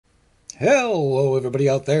Hello, everybody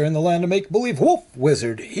out there in the land of make-believe. Wolf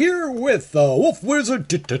Wizard here with the Wolf Wizard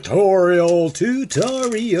tutorial.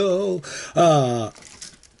 Hi,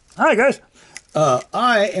 guys.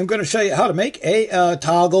 I am going to show you how to make a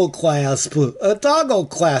toggle clasp. A toggle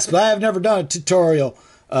clasp. I have never done a tutorial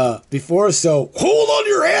before, so hold on to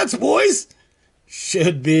your hats, boys.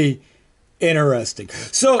 Should be interesting.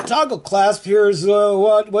 So, toggle clasp. Here's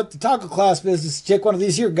what the toggle clasp is. Is take one of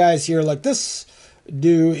these here guys here like this.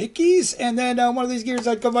 Do hickeys, and then one of these gears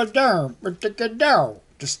like go down,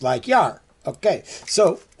 just like yar. Okay,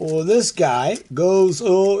 so this guy goes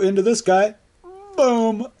into this guy,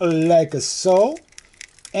 boom, like so,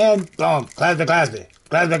 and boom, clasp.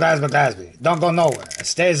 Don't go nowhere. It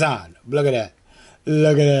stays on. Look at that.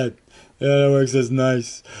 Look at that. Yeah, that works. That's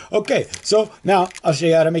nice. Okay, so now I'll show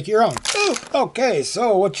you how to make your own. Okay,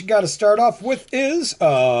 so what you got to start off with is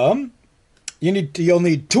you'll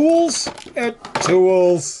need tools and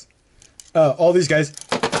tools, all these guys,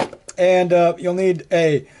 and you'll need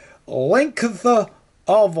a length of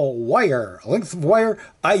wire. Length of wire,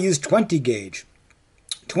 I use 20 gauge.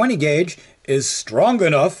 20 gauge is strong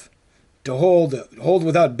enough to hold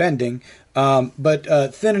without bending,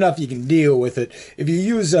 but thin enough you can deal with it. If you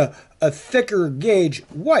use a thicker gauge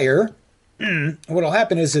wire, what'll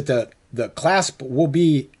happen is that the clasp will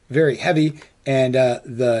be very heavy, and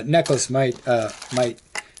the necklace might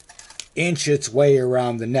inch its way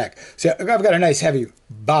around the neck. So I've got a nice heavy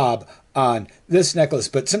bob on this necklace,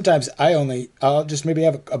 but sometimes I'll just maybe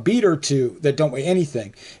have a bead or two that don't weigh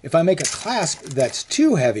anything. If I make a clasp that's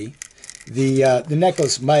too heavy, the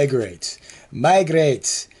necklace migrates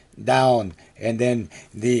down, and then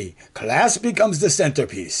the clasp becomes the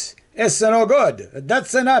centerpiece. It's no good.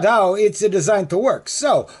 That's not how it's designed to work.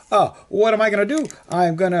 So, what am I going to do?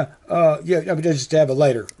 I'm going to, I'm just have it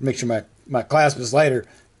lighter. Make sure my clasp is lighter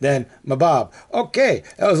than my bob. Okay,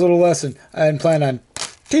 that was a little lesson. I didn't plan on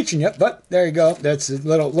teaching you, but there you go. That's a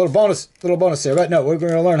little bonus there. But no, we're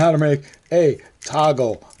going to learn how to make a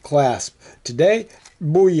toggle clasp today.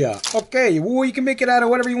 Booyah. Okay, well, you can make it out of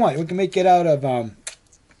whatever you want. We can make it out of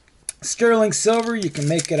sterling silver. You can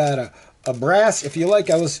make it out of a brass, if you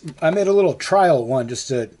like. I made a little trial one just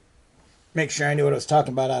to make sure I knew what I was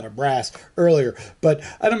talking about out of brass earlier, but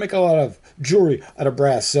I don't make a lot of jewelry out of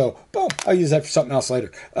brass, so boom, I'll use that for something else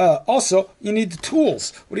later. Also, you need the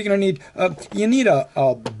tools. What are you going to need? You need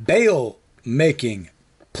a bail making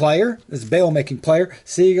plier. This bail making plier.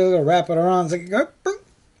 See, you go wrap it around. It's like,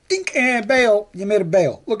 dink, and bail. You made a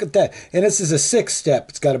bail. Look at that. And this is a 6-step.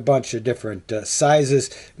 It's got a bunch of different sizes.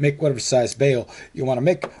 Make whatever size bail you want to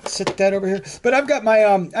make. Set that over here. But I've got my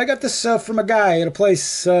I got this from a guy at a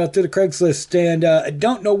place through the Craigslist, and I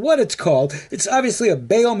don't know what it's called. It's obviously a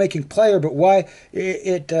bail making plier, but why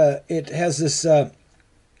it has this little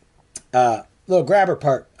grabber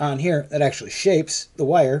part on here that actually shapes the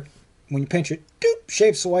wire. When you pinch it,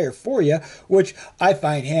 shapes the wire for you, which I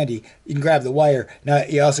find handy. You can grab the wire. Now,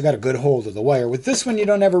 you also got a good hold of the wire. With this one, you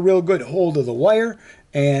don't have a real good hold of the wire,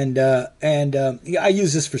 and I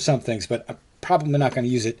use this for some things, but I'm probably not going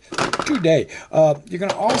to use it today. You're going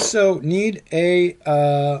to also need a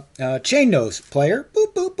chain nose plier.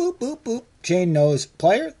 Boop, boop, boop, boop, boop. Chain nose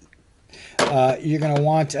plier. You're going to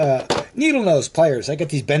want needle nose pliers. I got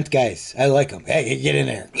these bent guys. I like them. Hey, get in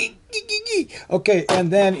there. Okay,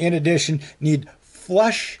 and then in addition, need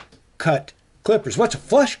flush cut clippers. What's a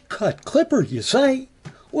flush cut clipper, you say?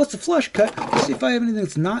 What's a flush cut? Let's see if I have anything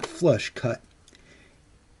that's not flush cut.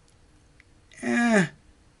 I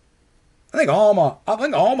think all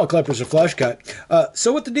my clippers are flush cut.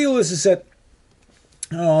 So what the deal is that,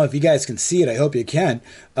 I don't know if you guys can see it. I hope you can.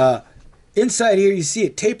 Inside here, you see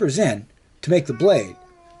it tapers in to make the blade.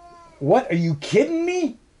 What? Are you kidding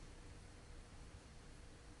me?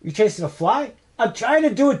 You chasing a fly? I'm trying to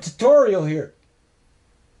do a tutorial here.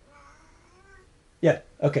 Yeah,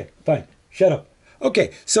 okay, fine. Shut up. Okay,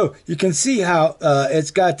 so you can see how it's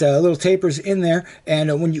got little tapers in there,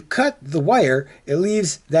 and when you cut the wire, it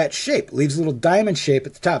leaves that shape. It leaves a little diamond shape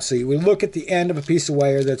at the top. So you would look at the end of a piece of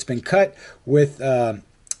wire that's been cut with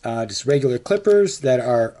just regular clippers that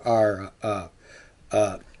are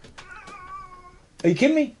you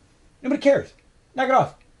kidding me? Nobody cares. Knock it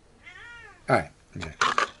off. All right. Okay.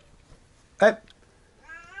 Hey.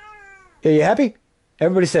 Are you happy?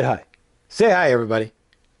 Everybody said hi. Say hi, everybody.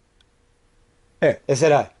 There, they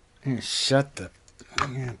said hi. Shut the...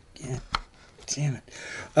 Yeah, damn it.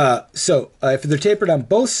 So, if they're tapered on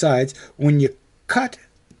both sides, when you cut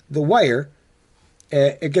the wire,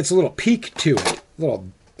 it gets a little peak to it.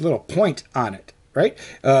 Little point on it, right?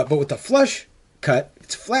 But with the flush cut,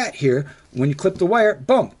 it's flat here. when you clip the wire,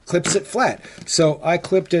 boom, clips it flat. So I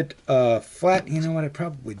clipped it flat. You know what? I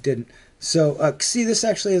probably didn't. So see, this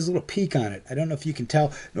actually has a little peak on it. I don't know if you can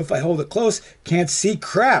tell. If I hold it close, can't see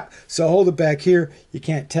crap. So hold it back here. You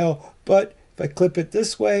can't tell. But if I clip it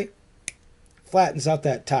this way, flattens out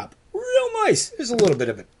that top. Real nice. There's a little bit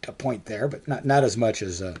of a point there, but not as much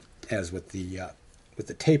as with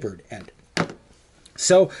the tapered end.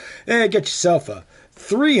 So get yourself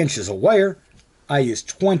 3 inches of wire. I use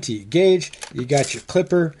 20 gauge. You got your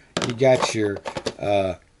clipper. You got your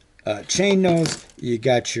chain nose. You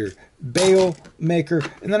got your bail maker,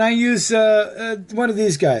 and then I use one of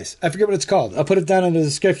these guys. I forget what it's called. I'll put it down in the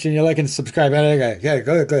description. You like and subscribe. Yeah,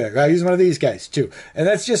 go ahead. I use one of these guys too, and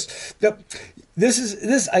that's just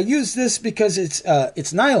this. I use this because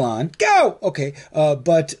it's nylon. Go okay,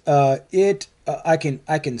 but I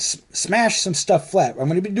can smash some stuff flat. I'm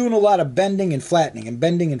going to be doing a lot of bending and flattening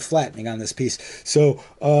on this piece. So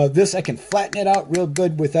this I can flatten it out real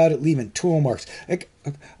good without it leaving tool marks.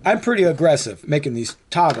 I'm pretty aggressive making these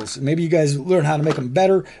toggles. Maybe you guys learn how to make them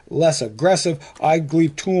better, less aggressive. I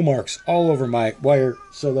leave tool marks all over my wire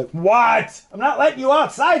so that... What? I'm not letting you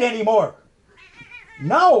outside anymore.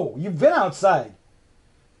 No, you've been outside.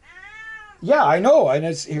 Yeah, I know.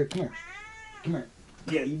 Here, come here. Come here.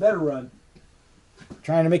 Yeah, you better run. I'm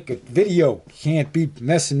trying to make a video. Can't be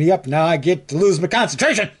messing me up. Now I get to lose my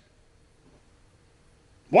concentration.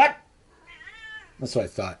 What? That's what I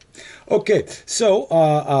thought. Okay,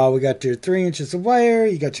 so we got your 3 inches of wire.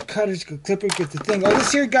 You got your cutters, clipper, get the thing. Oh,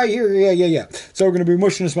 this here guy here. Yeah. So we're going to be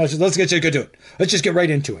mushing as much. Let's get to it. Let's just get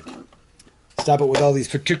right into it. Stop it with all these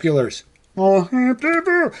particulars. So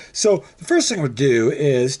the first thing we'll do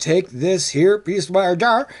is take this here piece of wire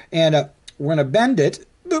jar, and we're going to bend it,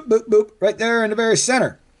 boop, boop, boop, right there in the very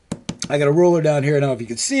center. I got a ruler down here. I don't know if you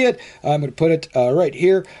can see it. I'm going to put it right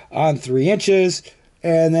here on 3 inches.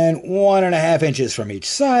 And then 1.5 inches from each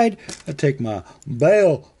side. I take my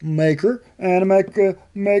bail maker and I make a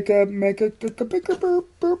bigger boop,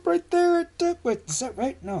 boop right there. Wait, is that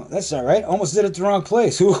right? No, that's not right. Almost did it the wrong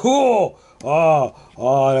place. Ooh,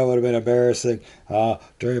 that would have been embarrassing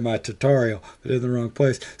during my tutorial. But in the wrong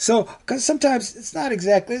place. So, because sometimes it's not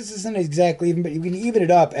exactly. This isn't exactly even, but you can even it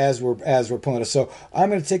up as we're pulling it. So I'm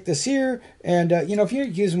going to take this here, and if you're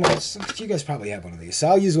using one, you guys probably have one of these. So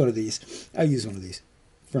I'll use one of these.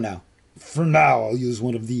 For now, I'll use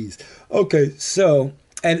one of these. Okay, so,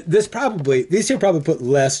 and these here probably put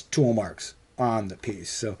less tool marks on the piece.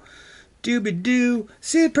 So, doobie-doo.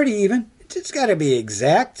 See, it's pretty even. It's got to be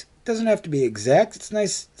exact. It doesn't have to be exact. It's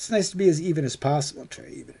nice to be as even as possible. I'll try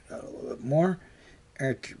to even it out a little bit more.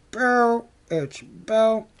 At your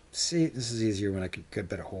bow. See, this is easier when I can get a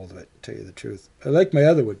better hold of it, to tell you the truth. I like my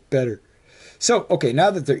other one better. So, okay, now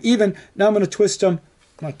that they're even, now I'm going to twist them.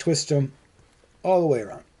 I'm going to twist them all the way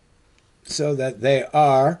around so that they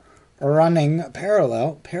are running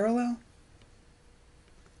parallel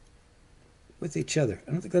with each other.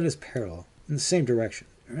 I don't think that is parallel. In the same direction.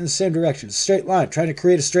 They're in the same direction. Straight line. Trying to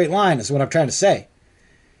create a straight line is what I'm trying to say.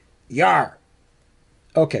 Yar.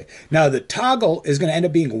 Okay. Now the toggle is going to end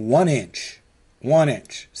up being 1 inch. 1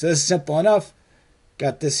 inch. So this is simple enough.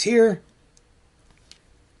 Got this here.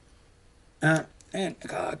 And I'm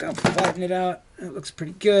going to flatten it out. It looks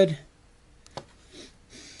pretty good.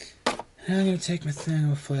 And I'm going to take my thing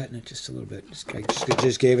and flatten it just a little bit. Just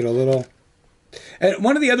gave it a little. And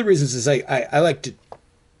one of the other reasons is I like to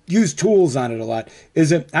use tools on it a lot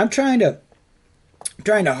is that I'm trying to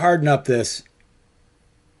harden up this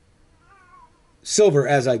silver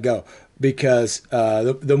as I go, because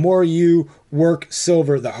the more you work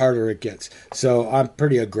silver, the harder it gets. So I'm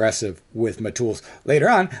pretty aggressive with my tools. Later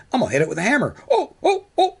on, I'm going to hit it with a hammer. Oh!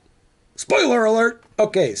 Spoiler alert!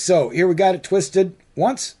 Okay, so here we got it twisted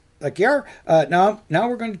once. Like here. Now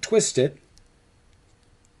we're going to twist it.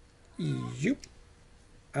 Yoop.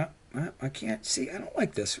 I can't see. I don't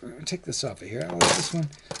like this. We're going to take this off of here. I like this one.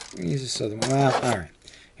 We're going to use this other one. Well, all right.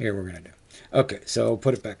 Here we're going to do. Okay, so I'll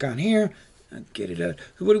put it back on here. Get it out.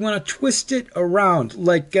 What do you want to twist it around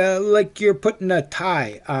like you're putting a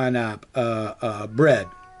tie on bread?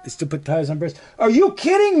 They still put ties on bread. Are you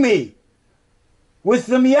kidding me? With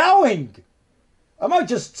the meowing, I might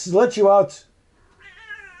just let you out.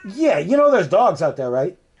 Yeah, you know there's dogs out there,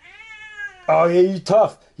 right? Oh, yeah, you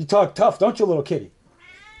tough. You talk tough, don't you, little kitty?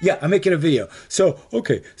 Yeah, I'm making a video. So,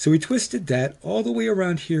 okay, so we twisted that all the way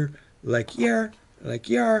around here like yar. I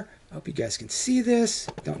hope you guys can see this.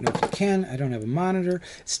 Don't know if you can. I don't have a monitor.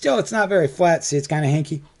 Still, it's not very flat. See, it's kind of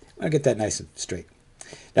hanky. I want to get that nice and straight.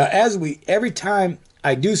 Now, every time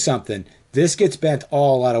I do something, this gets bent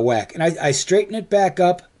all out of whack. And I straighten it back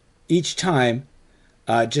up each time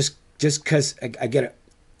just because I get it.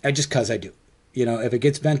 just cause I do. You know, if it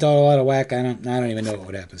gets bent all out of whack, I don't even know what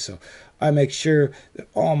would happen. So I make sure that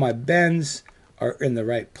all my bends are in the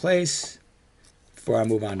right place before I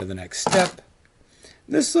move on to the next step.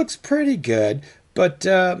 This looks pretty good, but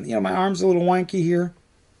you know, my arm's a little wonky here.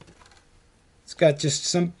 It's got just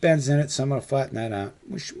some bends in it, so I'm going to flatten that out.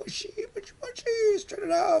 Mushy, mushy, mushy, mushy. Straight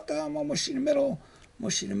it out. I'm all mushy in the middle.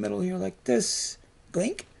 Mushy in the middle here like this.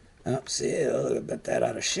 Blink. See, a little bit that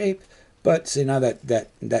out of shape. But see, now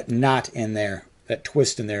that knot in there, that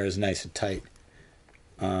twist in there is nice and tight.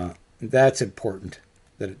 That's important,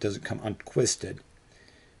 that it doesn't come untwisted.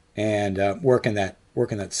 And working that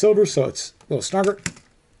silver so it's a little snugger,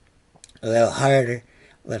 a little harder,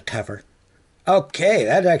 a little tougher. Okay,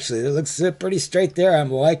 that actually looks pretty straight there.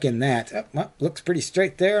 I'm liking that. Well, looks pretty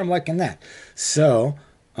straight there. I'm liking that. So,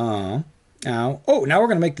 now we're going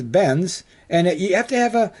to make the bends. And you have to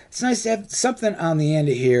have it's nice to have something on the end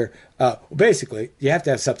of here. Basically, you have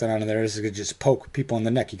to have something on there. This is going to just poke people in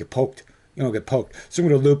the neck. You get poked. You don't get poked. So I'm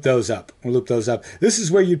going to loop those up. This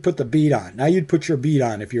is where you'd put the bead on. Now you'd put your bead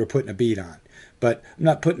on if you were putting a bead on. But I'm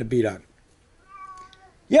not putting a bead on.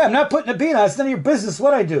 Yeah, I'm not putting a bead on. It's none of your business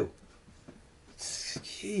what I do.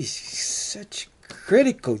 Jeez, such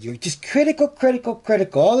critical. You're just critical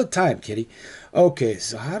all the time, kitty. Okay,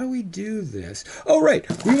 so how do we do this? Oh, right.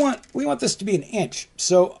 We want this to be an inch.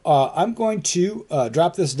 So I'm going to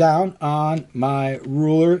drop this down on my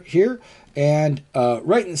ruler here. And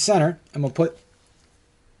right in the center, I'm going to put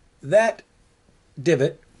that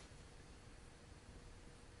divot,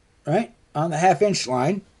 right, on the half-inch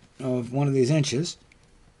line of one of these inches.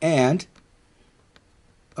 And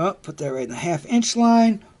put that right in the half-inch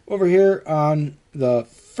line. Over here on the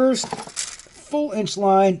first full-inch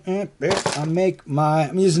line, I'm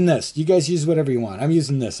using this. You guys use whatever you want. I'm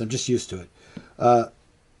using this. I'm just used to it.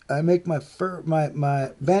 I make my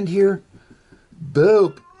bend here.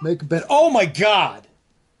 Boop. Make a bend. Oh my God!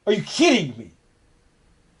 Are you kidding me?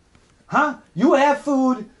 Huh? You have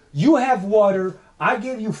food. You have water. I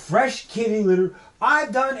give you fresh kitty litter.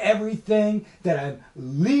 I've done everything that I'm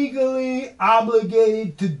legally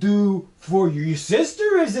obligated to do for you. Your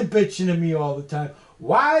sister isn't bitching at me all the time.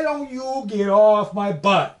 Why don't you get off my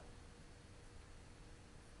butt?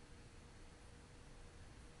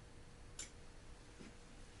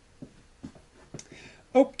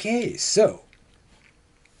 Okay, so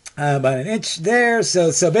about an inch there.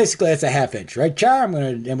 So basically that's a half-inch, right, Char?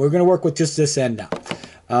 And we're gonna work with just this end now.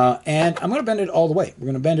 And I'm gonna bend it all the way. We're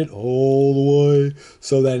gonna bend it all the way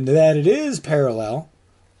so that it is parallel,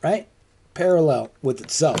 right? Parallel with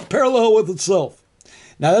itself. Parallel with itself.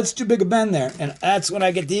 Now that's too big a bend there, and that's when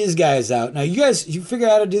I get these guys out. Now you figure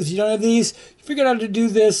out how to do this. You don't have these. You figure out how to do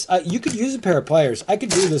this. You could use a pair of pliers. I could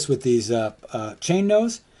do this with these chain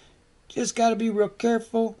nose. Just got to be real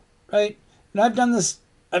careful, right? And I've done this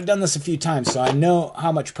a few times, so I know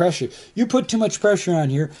how much pressure. You put too much pressure on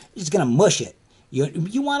here, it's gonna mush it.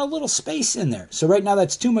 You want a little space in there. So right now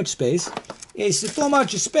that's too much space. Yeah, so so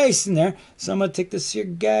much space in there. So I'm gonna take this here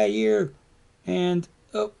guy here, and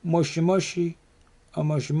mushy mushy,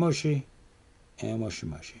 mushy mushy, and mushy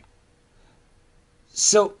mushy.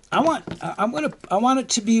 So I want it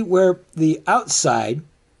to be where the outside,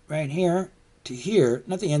 right here to here,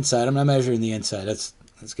 not the inside. I'm not measuring the inside. Let's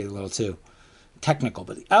get a little too technical,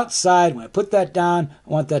 but the outside, when I put that down, I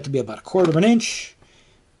want that to be about 1/4 of an inch,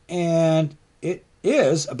 and it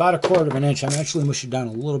is about 1/4 of an inch. I'm actually mushing it down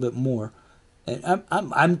a little bit more, and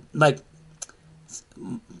I'm like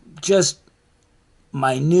just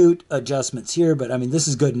minute adjustments here, but I mean this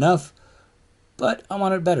is good enough. But I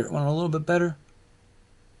want it better. I want it a little bit better.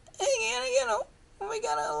 And you know, we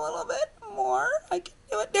got a little bit more. I can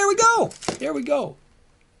do it. There we go. There we go.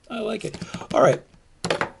 I like it. All right.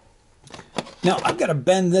 Now, I've got to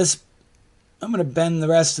bend this. I'm going to bend the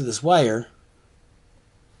rest of this wire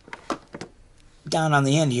down on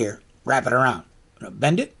the end here. Wrap it around. I'm going to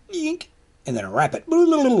bend it, and then wrap it.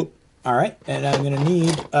 All right. And I'm going to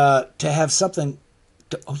need to have something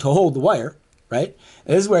to hold the wire, right?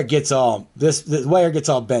 And this is where it gets all, this wire gets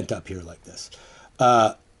all bent up here like this.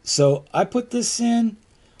 So I put this in.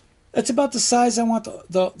 That's about the size I want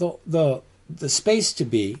the space to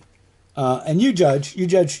be. And you judge,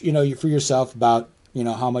 you know, for yourself about, you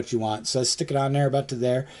know, how much you want. So I stick it on there about to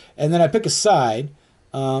there. And then I pick a side.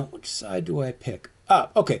 Which side do I pick?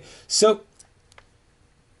 Okay. So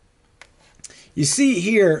you see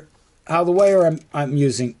here how the wire I'm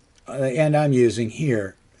using, the end I'm using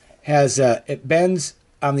here, has, it bends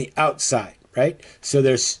on the outside, right? So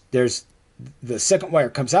there's the second wire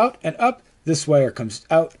comes out and up. This wire comes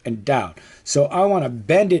out and down. So I want to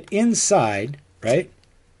bend it inside, right?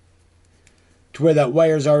 To where that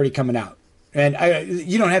wire's already coming out. And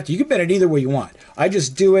you don't have to. You can bend it either way you want. I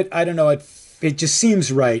just do it. I don't know. It just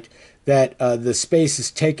seems right that the space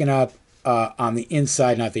is taken up on the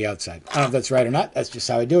inside, not the outside. I don't know if that's right or not. That's just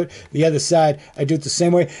how I do it. The other side, I do it the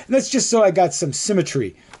same way. And that's just so I got some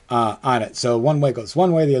symmetry on it. So one way goes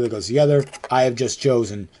one way, the other goes the other. I have just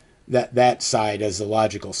chosen that side as the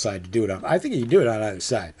logical side to do it on. I think you can do it on either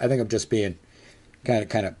side. I think I'm just being I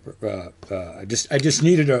just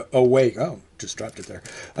needed a way. Oh, just dropped it there.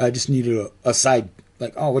 I just needed a side,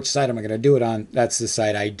 like, oh, which side am I going to do it on? That's the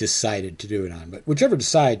side I decided to do it on. But whichever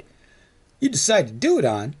side you decide to do it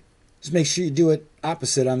on, just make sure you do it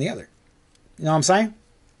opposite on the other. You know what I'm saying?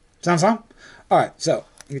 Sound? All right, so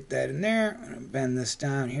get that in there. I'm going to bend this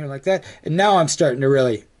down here like that. And now I'm starting to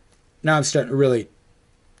really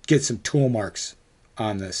get some tool marks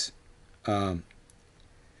on this. On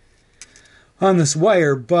this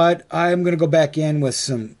wire, but I'm going to go back in with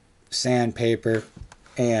some sandpaper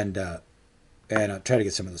and I'll try to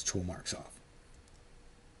get some of those tool marks off.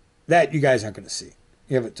 That you guys aren't going to see.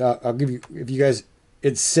 I'll give you, if you guys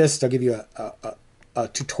insist, I'll give you a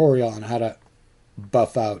tutorial on how to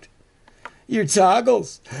buff out your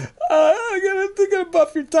toggles. They're gonna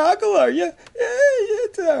buff your toggle, are you?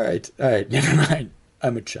 Yeah, all right, never mind.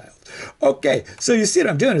 I'm a child. Okay, so you see what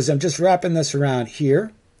I'm doing is I'm just wrapping this around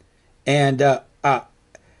here. And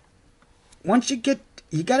once you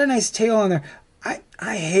got a nice tail on there.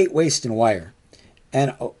 I hate wasting wire,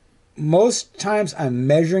 and most times I'm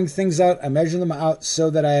measuring things out. I measure them out so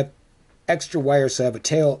that I have extra wire, so I have a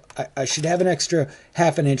tail. I should have an extra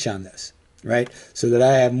half an inch on this, right? So that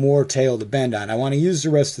I have more tail to bend on. I want to use the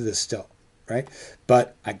rest of this still, right?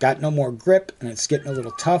 But I got no more grip, and it's getting a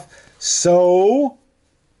little tough. So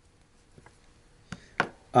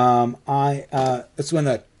that's when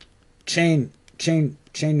the chain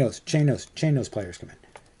nose pliers come in,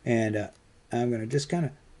 and I'm gonna just kind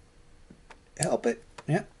of help it.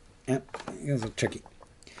 Yep. It was a little tricky.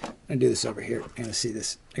 I'm gonna do this over here. I gotta see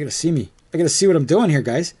this. I gotta see me. I gotta see what I'm doing here,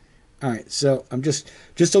 guys. All right, so I'm just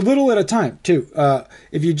a little at a time too.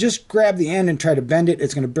 If you just grab the end and try to bend it,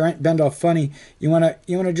 it's gonna bend off funny. You wanna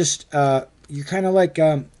just you're kind of like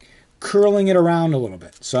curling it around a little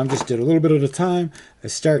bit. So I'm just did a little bit at a time. I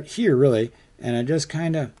start here really, and I just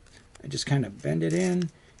kind of bend it in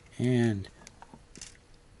and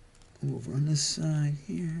over on this side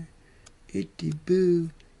here. Itty boo,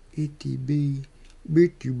 itty bee,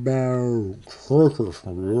 bitty bow.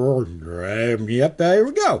 Yep, there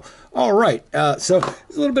we go. All right. So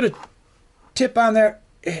there's a little bit of tip on there.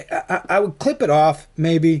 I would clip it off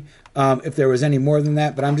maybe if there was any more than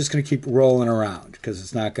that, but I'm just going to keep rolling around because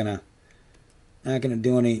it's not gonna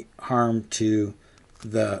do any harm to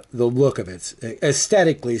the look of it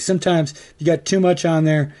aesthetically. Sometimes you got too much on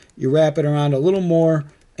there, you wrap it around a little more,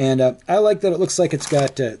 and I like that it looks like it's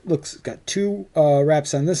got two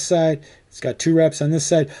wraps on this side. It's got 2 wraps on this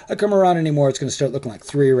side. I come around anymore, it's going to start looking like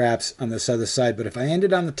 3 wraps on this other side. But if I end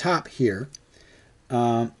it on the top here,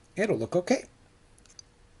 it'll look okay,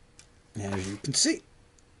 as you can see.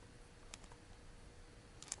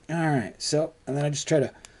 All right, so and then I just try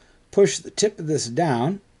to push the tip of this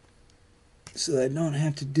down so that I don't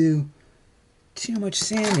have to do too much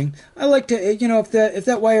sanding. I like to, if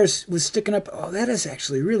that wire was sticking up, oh, that is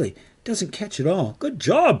actually really doesn't catch at all. Good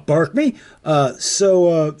job, Barkme.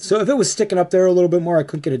 So if it was sticking up there a little bit more, I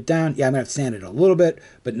couldn't get it down. Yeah, I'm gonna have to sand it a little bit,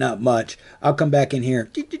 but not much. I'll come back in here,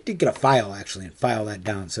 get a file actually, and file that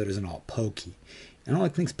down so it isn't all pokey. I don't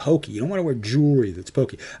like things pokey. You don't want to wear jewelry that's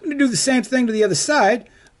pokey. I'm gonna do the same thing to the other side.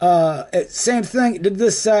 Same thing to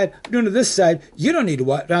this side. I'm doing to this side. You don't need to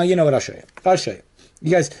watch. Now, you know what? I'll show you. You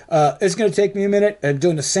guys, it's going to take me a minute and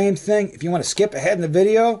doing the same thing. If you want to skip ahead in the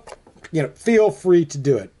video, feel free to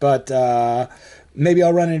do it. But maybe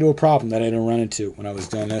I'll run into a problem that I didn't run into when I was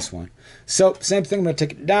doing this one. So, same thing. I'm going to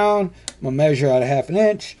take it down. I'm going to measure out a half an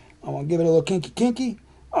inch. I'm going to give it a little kinky.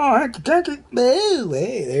 Oh, kinky.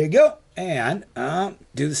 Hey, there you go. And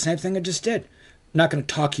do the same thing I just did. I'm not going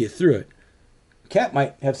to talk you through it. Cat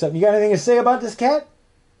might have something. You got anything to say about this cat?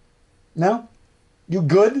 No? You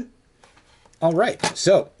good? All right.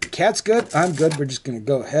 So, cat's good. I'm good. We're just going to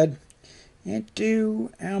go ahead and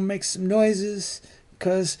I'll make some noises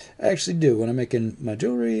because I actually do. When I'm making my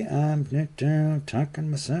jewelry, I'm talking to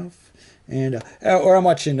myself. And, or I'm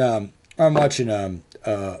watching, what's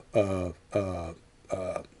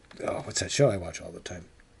that show I watch all the time?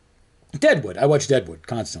 Deadwood. I watch Deadwood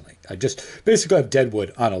constantly. I just basically have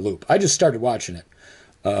Deadwood on a loop. I just started watching it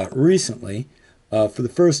recently for the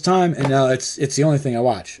first time, and now it's the only thing I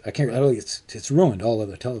watch. I can't really. It's ruined all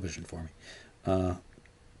other television for me.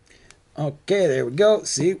 Okay, there we go.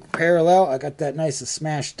 See, parallel. I got that nice and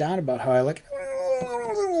smashed down about how I like it.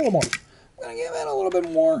 A I'm going to give it a little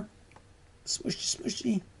bit more smushy,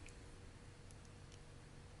 smushy.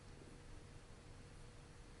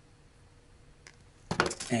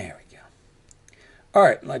 There we go. All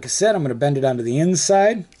right, like I said, I'm going to bend it onto the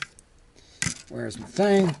inside. Where's my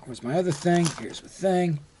thing? Where's my other thing? Here's my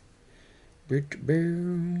thing.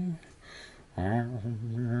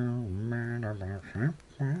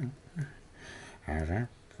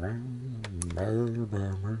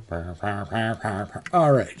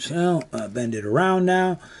 All right, so bend it around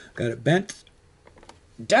now. Got it bent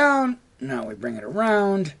down. Now we bring it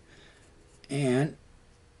around, and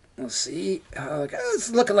we'll see. It's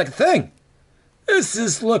looking like a thing. This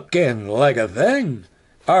is looking like a thing.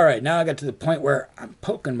 All right, now I got to the point where I'm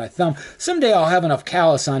poking my thumb. Someday I'll have enough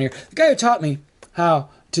callus on here. The guy who taught me how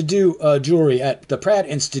to do jewelry at the Pratt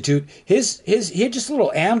Institute, he had just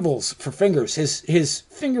little anvils for fingers. His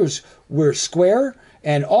fingers were square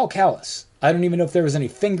and all callus. I don't even know if there was any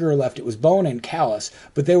finger left. It was bone and callus,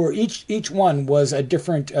 but they were each one was a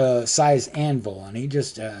different size anvil, and he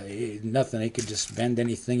just nothing. He could just bend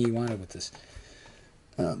anything he wanted with this.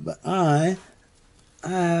 But I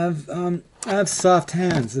have soft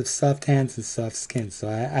hands. I have soft hands and soft skin, so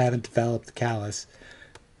I haven't developed the callus.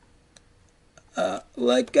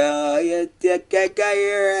 That guy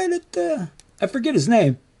here at I forget his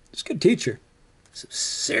name. He's a good teacher. Some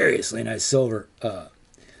seriously nice silver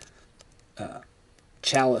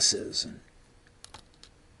chalices.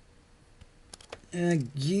 And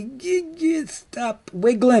stop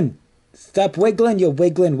wiggling. Stop wiggling, you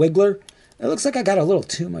wiggling wiggler. It looks like I got a little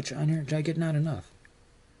too much on here. Did I get not enough?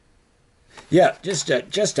 Yeah,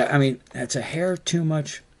 I mean, that's a hair too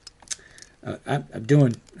much. I'll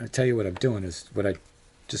tell you what I'm doing is what I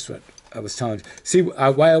was telling you. See,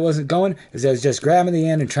 why I wasn't going is I was just grabbing the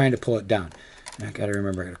end and trying to pull it down. And I got to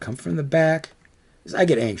remember, I got to come from the back. I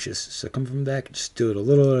get anxious, so come from the back and just do it a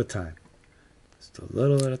little at a time. Just a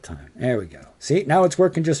little at a time. There we go. See, now it's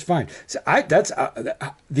working just fine. So that's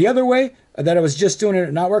the other way that I was just doing it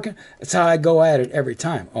and not working. That's how I go at it every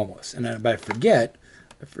time, almost. And then, but I forget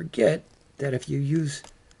that if you use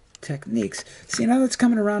techniques. See, now that's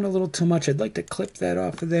coming around a little too much. I'd like to clip that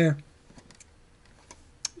off of there.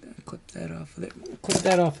 Clip that off of there. Clip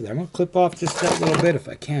that off of there. I'm gonna clip off just that little bit if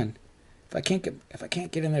I can. If I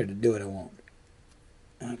can't get in there to do it, I won't.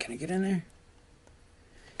 Can I get in there?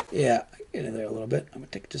 Yeah, I can get in there a little bit. I'm gonna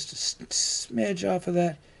take just a smidge off of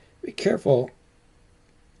that. Be careful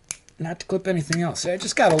not to clip anything else. See, I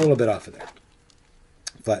just got a little bit off of there.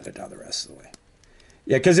 Flatten it down the rest of the way.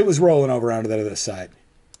 Yeah, because it was rolling over onto that other side.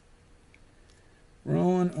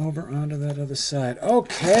 Rolling over onto that other side.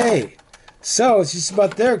 Okay. So it's just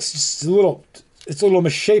about there. It's just a little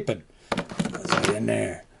misshapen. Let's get in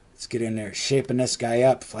there. Let's get in there. Shaping this guy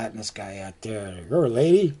up. Flatten this guy out there. You're a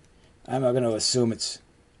lady. I'm not going to assume it's...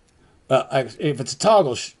 if it's a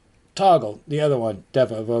toggle, the other one,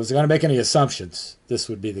 definitely. If I was going to make any assumptions, this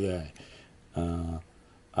would be the guy.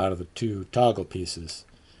 Out of the two toggle pieces.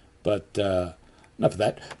 But enough of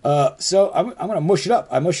that. So I'm going to mush it up.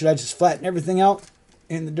 I just flatten everything out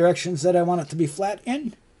in the directions that I want it to be flat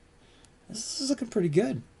in. This is looking pretty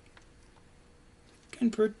good.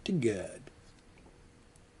 Looking pretty good.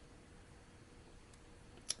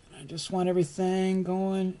 I just want everything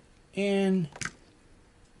going in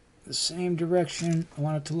the same direction. I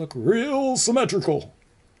want it to look real symmetrical.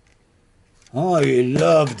 Oh, you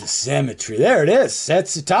love the symmetry. There it is.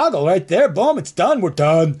 That's the toggle right there. Boom, it's done. We're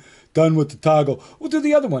done. Done with the toggle. We'll do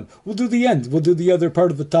the other one. We'll do the end. We'll do the other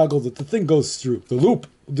part of the toggle that the thing goes through. The loop.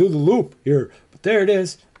 We'll do the loop here. But there it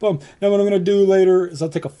is. Boom. Now what I'm going to do later is I'll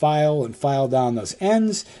take a file and file down those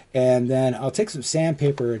ends. And then I'll take some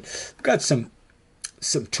sandpaper. And I've got some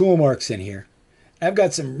tool marks in here. I've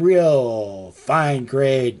got some real fine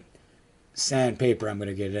grade sandpaper. I'm going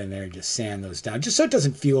to get in there and just sand those down. Just so it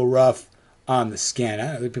doesn't feel rough on the skin.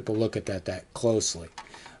 I don't think people look at that closely.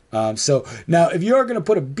 So now if you're going to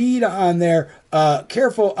put a bead on there,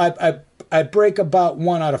 careful. I break about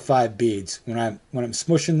 1 out of 5 beads when I'm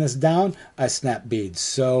smushing this down. I snap beads.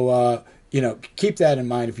 So keep that in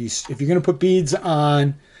mind. If you're going to put beads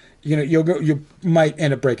on, you might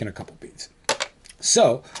end up breaking a couple beads.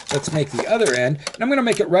 So let's make the other end, and I'm going to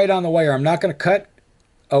make it right on the wire. I'm not going to cut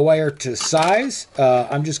a wire to size.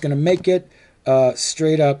 I'm just going to make it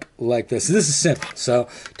straight up like this. This is simple. So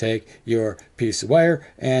take your piece of wire,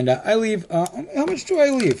 and I leave, how much do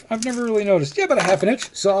I leave? I've never really noticed. Yeah, about a 1/2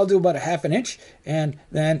 inch. So I'll do about a 1/2 inch, and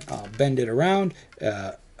then I'll bend it around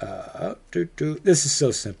This is so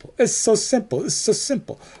simple. It's so simple. It's so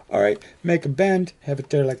simple. All right, make a bend, have it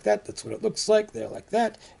there like that. That's what it looks like, there like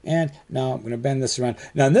that. And now I'm going to bend this around.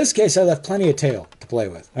 Now in this case, I left plenty of tail to play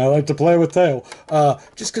with. I like to play with tail,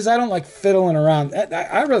 just because I don't like fiddling around.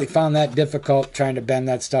 I really found that difficult trying to bend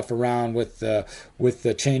that stuff around with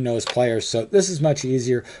the chain nose pliers. So this is much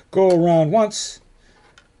easier. Go around once,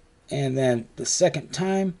 and then the second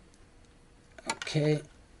time. Okay,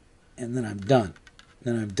 and then I'm done.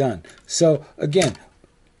 Then I'm done. So again,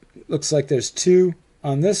 looks like there's 2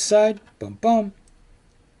 on this side, bum bum,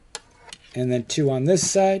 and then 2 on this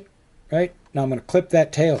side, right? Now I'm going to clip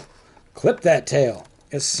that tail. Clip that tail.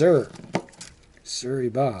 Yes, sir. Sorry,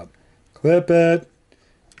 Bob. Clip it.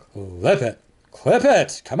 Clip it. Clip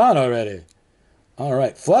it. Come on already. All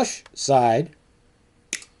right, flush side.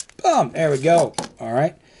 Boom. There we go. All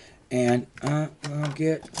right. And I'll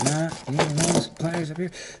get my pliers up here.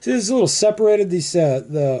 See, this is a little separated. These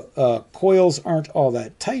the coils aren't all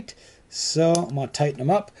that tight, so I'm gonna tighten them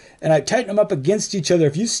up. And I tighten them up against each other.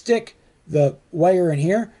 If you stick the wire in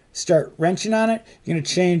here, start wrenching on it, you're gonna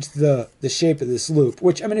change the shape of this loop.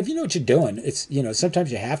 Which, I mean, if you know what you're doing, it's, you know, sometimes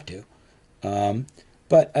you have to.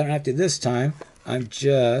 But I don't have to this time. I'm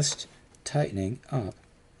just tightening up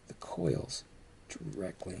the coils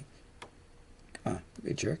directly. Come on,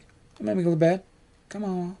 be a jerk. Let me go to bed. Come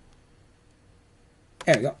on.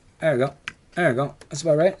 There we go. There we go. There we go. That's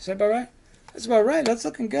about right. Is that about right? That's about right. That's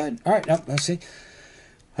looking good. All right. Now, let's see.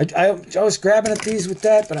 I was grabbing at these with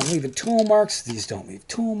that, but I'm leaving tool marks. These don't leave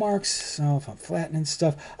tool marks. So if I'm flattening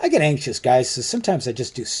stuff, I get anxious, guys. So sometimes I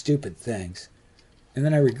just do stupid things, and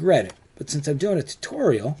then I regret it. But since I'm doing a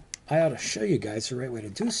tutorial, I ought to show you guys the right way to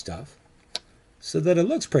do stuff so that it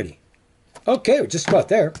looks pretty. Okay, we're just about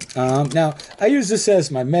there. Now, I use this as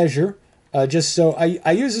my measure, just so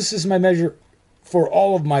I use this as my measure for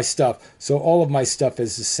all of my stuff. So all of my stuff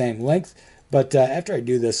is the same length. But after I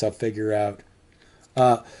do this, I'll figure out.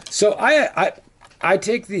 So I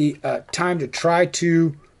take the time to try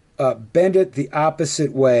to bend it the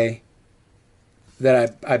opposite way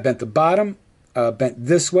that I bent the bottom, bent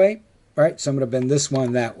this way, right? So I'm going to bend this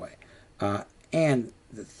one that way. And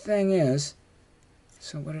the thing is,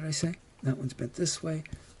 so what did I say? That one's bent this way,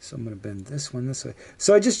 so I'm going to bend this one this way.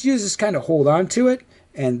 So I just use this kind of hold on to it,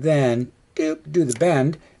 and then do the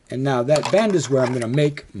bend. And now that bend is where I'm going to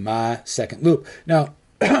make my second loop. Now,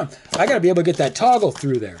 I got to be able to get that toggle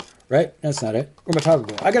through there, right? That's not it. Where's my toggle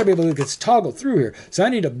go? I got to be able to get this toggle through here. So I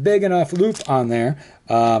need a big enough loop on there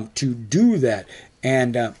to do that.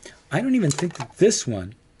 And I don't even think that this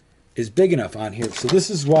one is big enough on here. So this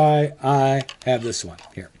is why I have this one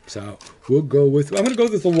here. So we'll go with, I'm going to go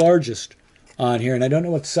with the largest on here. And I don't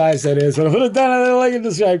know what size that is, but I'll put it down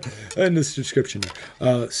in this description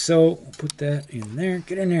there. So we'll put that in there.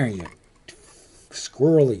 Get in there, you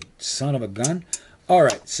squirrely son of a gun. All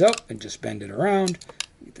right, so and just bend it around.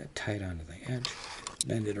 Get that tight onto the edge.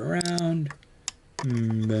 Bend it around.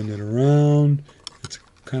 Bend it around. It's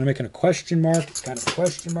kind of making a question mark. It's kind of a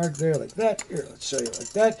question mark there like that. Here, let's show you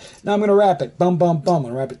like that. Now I'm going to wrap it. Bum, bum, bum. I'm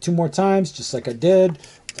going to wrap it 2 more times, just like I did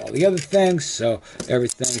with all the other things. So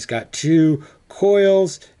everything's got 2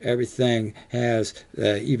 coils. Everything has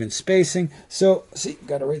even spacing. So, see,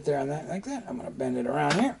 got it right there on that like that. I'm going to bend it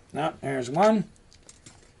around here. Now, there's one.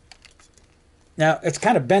 Now, it's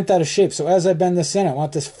kind of bent out of shape. So as I bend this in, I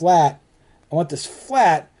want this flat. I want this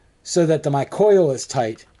flat so that my coil is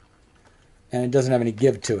tight and it doesn't have any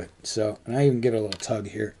give to it. So, and I even give it a little tug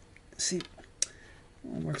here. See,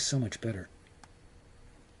 it works so much better.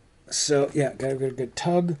 So, yeah, got a good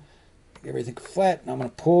tug. Get everything flat. And I'm going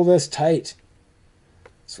to pull this tight.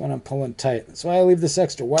 That's when I'm pulling tight. That's why I leave this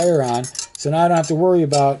extra wire on. So now I don't have to worry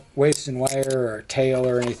about wasting wire or tail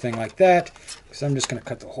or anything like that. So I'm just going to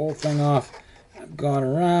cut the whole thing off. I'm going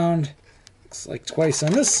around. Looks like twice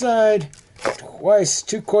on this side. Twice.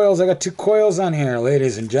 2 coils. I got 2 coils on here,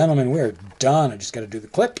 ladies and gentlemen. We're done. I just got to do the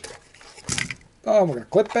clip. Oh, we're going to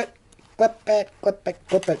clip it. Clip it. Clip it.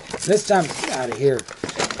 Clip it. This time, get out of here.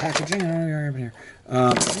 Packaging. Oh, you're over here.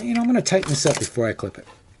 You know, I'm going to tighten this up before I clip it.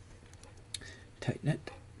 Tighten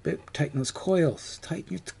it. Tighten those coils.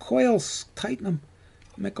 Tighten your coils. Tighten them.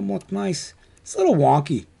 Make them look nice. It's a little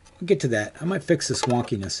wonky. I'll get to that. I might fix this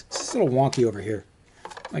wonkiness. It's a little wonky over here.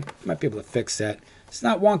 Might be able to fix that. It's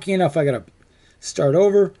not wonky enough. I gotta start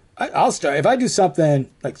over. I'll start. If I do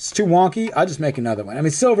something like it's too wonky, I'll just make another one. I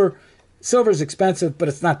mean, silver's expensive, but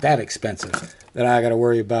it's not that expensive that I gotta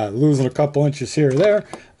worry about losing a couple inches here or there.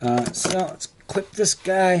 So let's clip this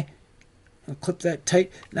guy. I'll clip that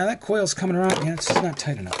tight. Now that coil's coming around. Yeah, it's just not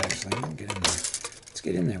tight enough actually. Get in there. Let's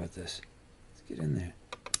get in there with this. Let's get in there.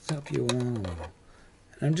 Let's help you along a little.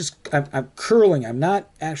 I'm curling. I'm not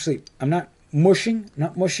mushing.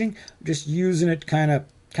 I'm just using it kind of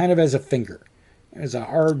as a finger, as a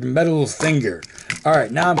hard metal finger. All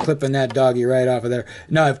right, now I'm clipping that doggy right off of there.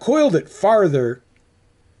 Now I've coiled it farther.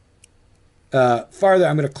 I'm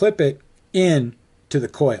going to clip it in to the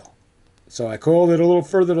coil. So I coiled it a little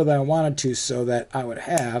further than I wanted to, so that I would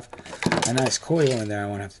have a nice coil in there. I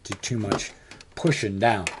won't have to do too much pushing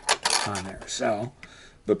down on there. So,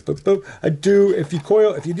 boop, boop, boop.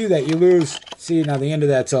 If you do that, you lose. See, now the end of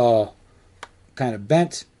that's all kind of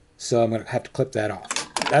bent, so I'm going to have to clip that off.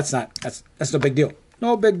 That's no big deal.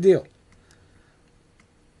 No big deal.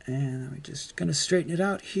 And I'm just going to straighten it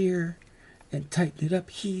out here and tighten it up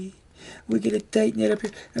here. We're going to tighten it up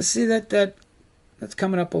here. Now see that's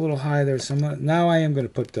coming up a little high there. So now I am going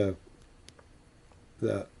to put the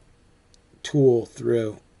tool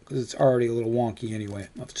through, because it's already a little wonky anyway.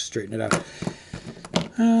 I'll have to straighten it out.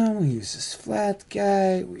 We'll use this flat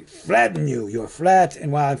guy. We flatten you. You're flat.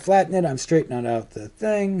 And while I'm flattening it, I'm straightening out the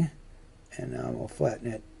thing. And now we'll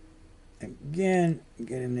flatten it again.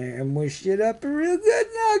 Get in there and mush it up real good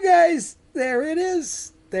now, guys. There it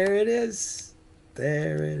is. There it is.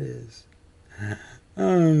 There it is.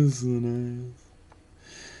 Oh, so nice.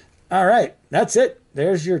 All right, that's it.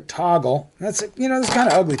 There's your toggle. That's it. You know, this kind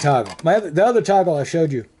of ugly toggle. The other toggle I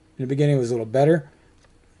showed you in the beginning was a little better.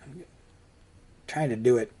 I'm trying to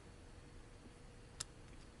do it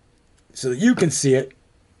so that you can see it,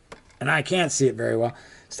 and I can't see it very well.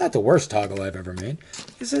 It's not the worst toggle I've ever made,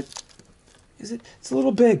 is it? Is it? It's a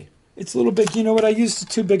little big. It's a little big. You know what? I used the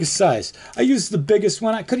two biggest size. I used the biggest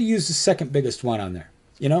one. I could have used the second biggest one on there.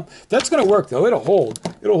 You know? That's going to work, though. It'll hold.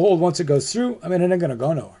 It'll hold once it goes through. I mean, it ain't going to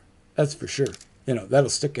go nowhere. That's for sure. You know, that'll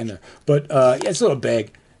stick in there. But, yeah, it's a little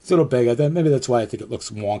big. It's a little big. I thought maybe that's why I think it looks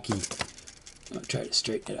wonky. I'll try to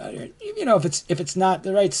straighten it out here. You know, if it's not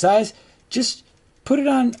the right size, just put it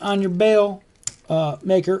on your bail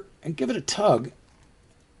maker and give it a tug,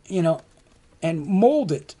 you know, and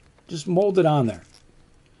mold it. Just mold it on there.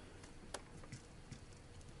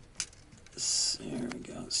 There we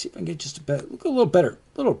go. Let's see if I can get just a little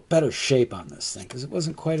better shape on this thing, because it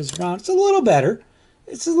wasn't quite as round. It's a little better.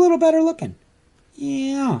 It's a little better looking.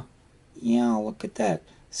 Yeah. Yeah, look at that.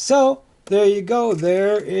 So, there you go.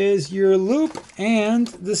 There is your loop, and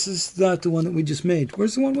this is not the one that we just made.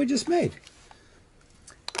 Where's the one we just made?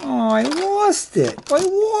 Oh, I lost it. I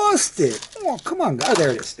lost it. Oh, come on. Oh, there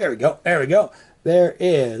it is. There we go. There we go. There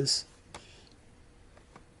is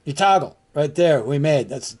your toggle right there we made.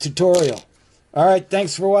 That's a tutorial. All right,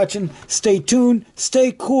 thanks for watching. Stay tuned,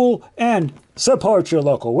 stay cool, and support your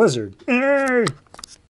local wizard. Yay!